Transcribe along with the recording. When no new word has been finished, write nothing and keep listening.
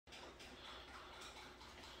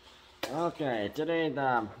Okay, today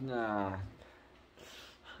I'm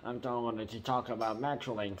going to talk about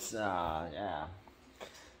Metrolinx. Yeah.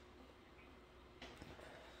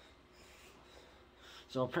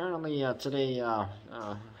 So apparently today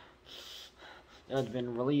it's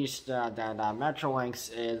been released that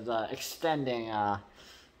Metrolinx is extending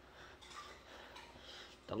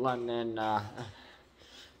the London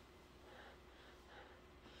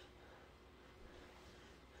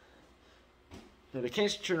the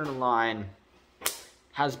Lakeshore line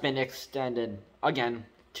has been extended again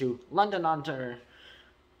to London Ontario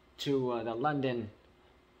to the London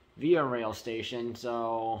VIA Rail Station.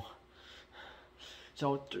 So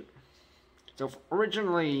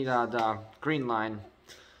originally the Green Line,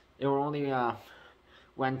 it only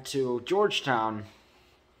went to Georgetown.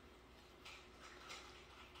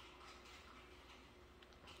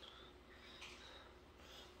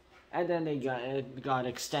 And then it got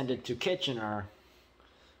extended to Kitchener.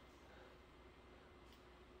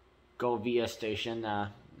 Go VIA station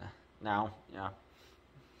now, yeah.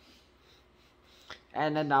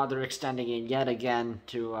 And then now they're extending it yet again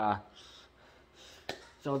to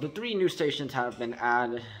so the 3 new stations have been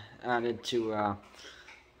added to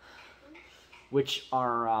which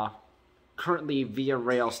are currently VIA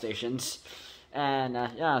Rail stations. And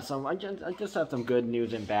yeah, so I just have some good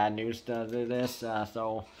news and bad news to this.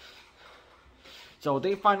 So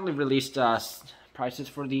they finally released prices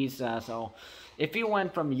for these. So if you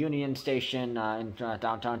went from Union Station in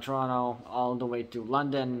downtown Toronto all the way to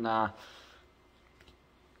London,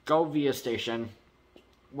 Go VIA Station,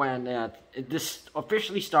 when this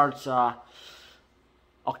officially starts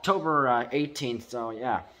October 18th. So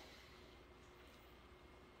yeah,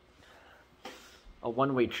 a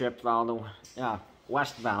one-way trip, yeah,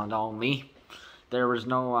 westbound only. There was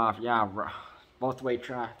no yeah, both-way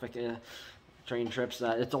traffic train trips.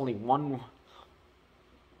 It's only one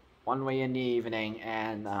way in the evening,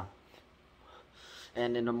 and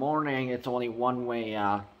in the morning it's only one way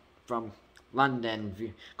from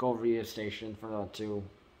London Go VIA Station to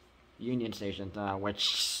Union Station,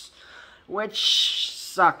 which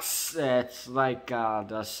sucks. It's like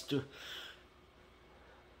the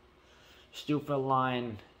Stupid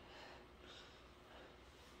line,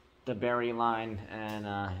 the Barrie line, and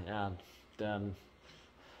yeah,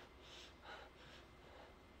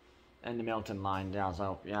 and the Milton line. Yeah,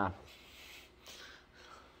 so yeah.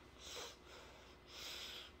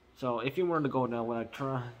 So if you were to go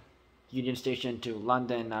to Union Station to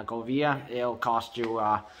London Go VIA, it'll cost you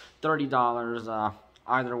 $30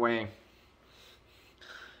 either way.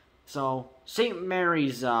 So St.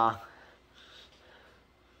 Mary's,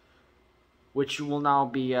 which will now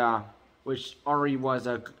be which already was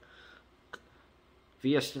a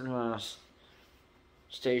VIA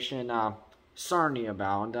station, Sarnia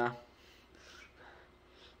bound.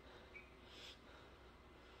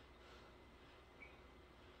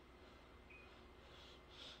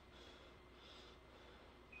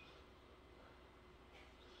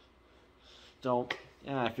 So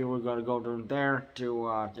yeah, if you were going to go to there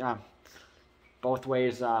to yeah, both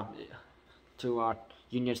ways to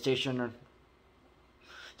Union Station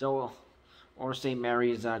or St.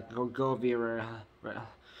 Mary's Go VIA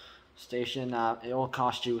Station, it will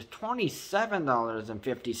cost you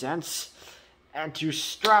 $27.50, and to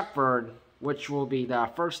Stratford, which will be the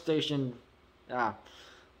first station,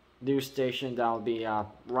 new station that will be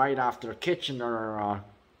right after Kitchener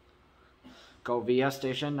Go VIA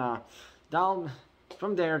Station, down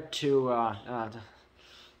from there to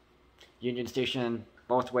Union Station,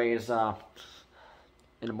 both ways in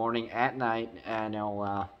the morning, at night, and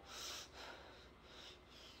it'll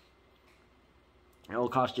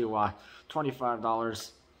cost you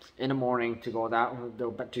 $25 in the morning to go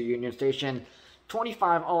to Union Station,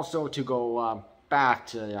 $25 also to go back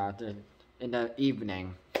to in the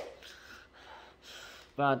evening.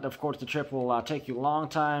 But of course the trip will take you a long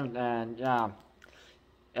time, and yeah,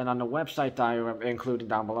 and on the website that I included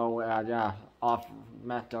down below, yeah, off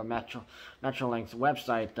Metrolinx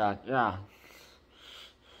website, yeah.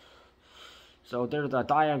 So there's a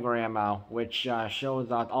diagram which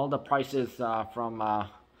shows all the prices from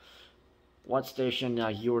what station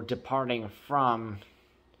you're departing from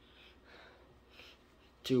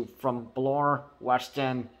from Bloor,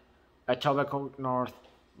 Weston, Etobicoke North,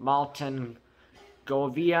 Malton, Go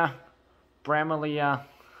VIA, Bramalea,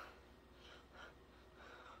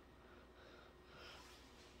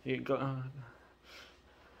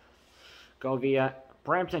 Go VIA,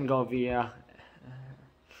 Brampton Go VIA,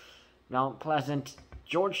 Mount Pleasant,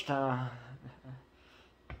 Georgetown,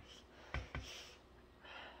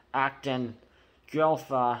 Acton,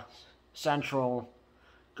 Guelph Central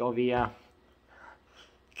Go VIA,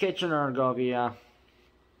 Kitchener-Govia.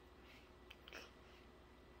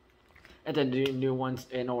 And the new ones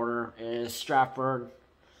in order is Stratford,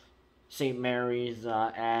 St. Mary's,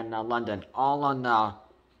 and London. All on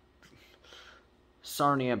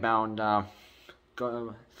Sarnia bound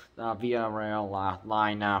VIA Rail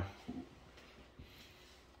line.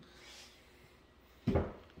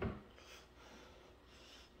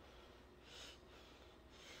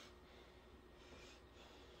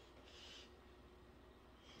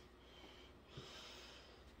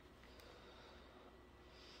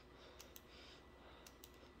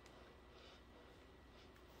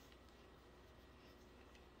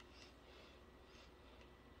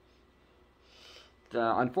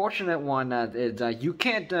 The unfortunate one is you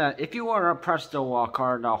can't, if you are a Presto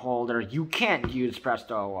card holder, you can't use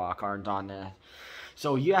Presto cards on this.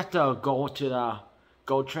 So you have to go to the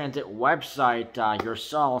Go Transit website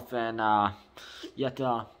yourself, and you have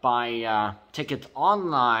to buy tickets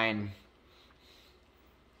online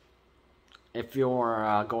if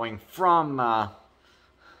you're going from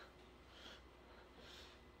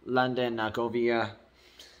London, Govia,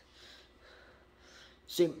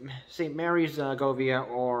 St. Mary's, Govia,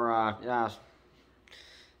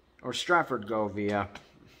 or Stratford, Govia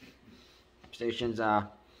stations.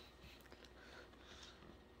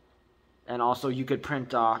 And also you could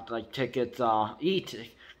print like tickets,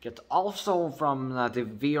 e-tickets also from the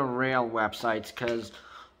VIA Rail websites, because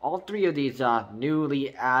all three of these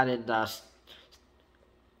newly added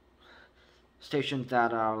stations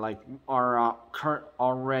that are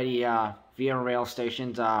already VIA Rail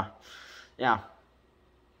stations. Yeah.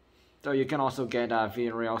 So you can also get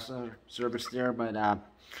VIA Rail service there, but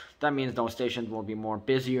that means those stations will be more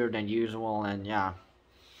busier than usual, and yeah,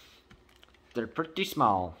 they're pretty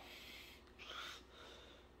small.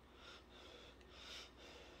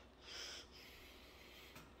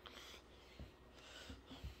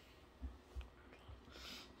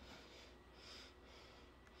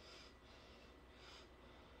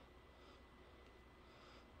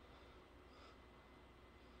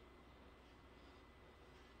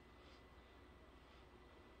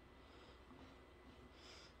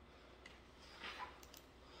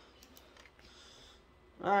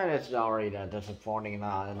 And it's already disappointing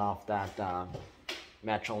enough that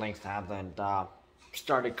Metrolinx hasn't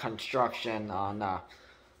started construction on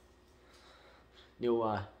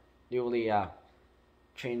newly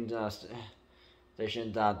train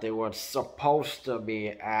stations that they were supposed to be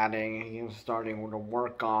adding, starting to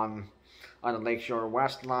work on the Lakeshore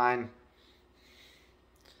West Line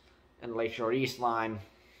and Lakeshore East Line.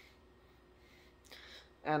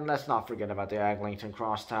 And let's not forget about the Eglington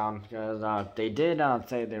Crosstown, because they did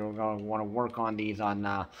say they were going to want to work on these on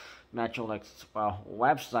Metrolinx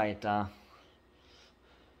website.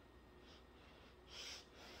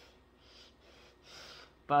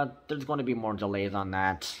 But there's going to be more delays on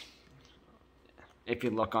that if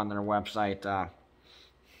you look on their website.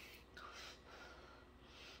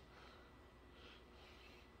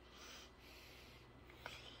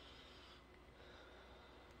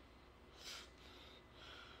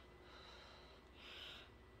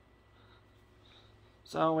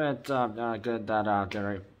 So it's good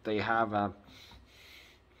that they have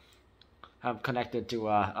connected to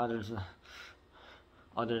other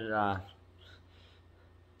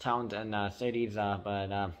towns and cities,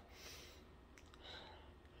 but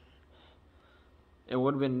it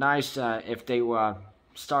would have been nice if they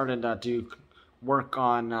started to work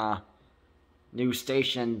on new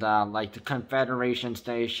stations like the Confederation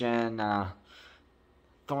station,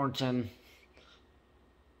 Thornton,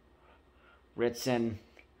 Ritson,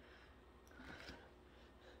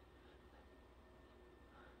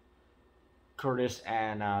 Courtice,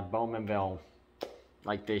 and Bowmanville,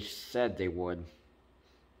 like they said they would.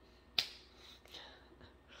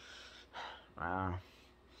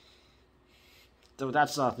 So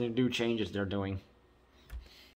that's the new changes they're doing.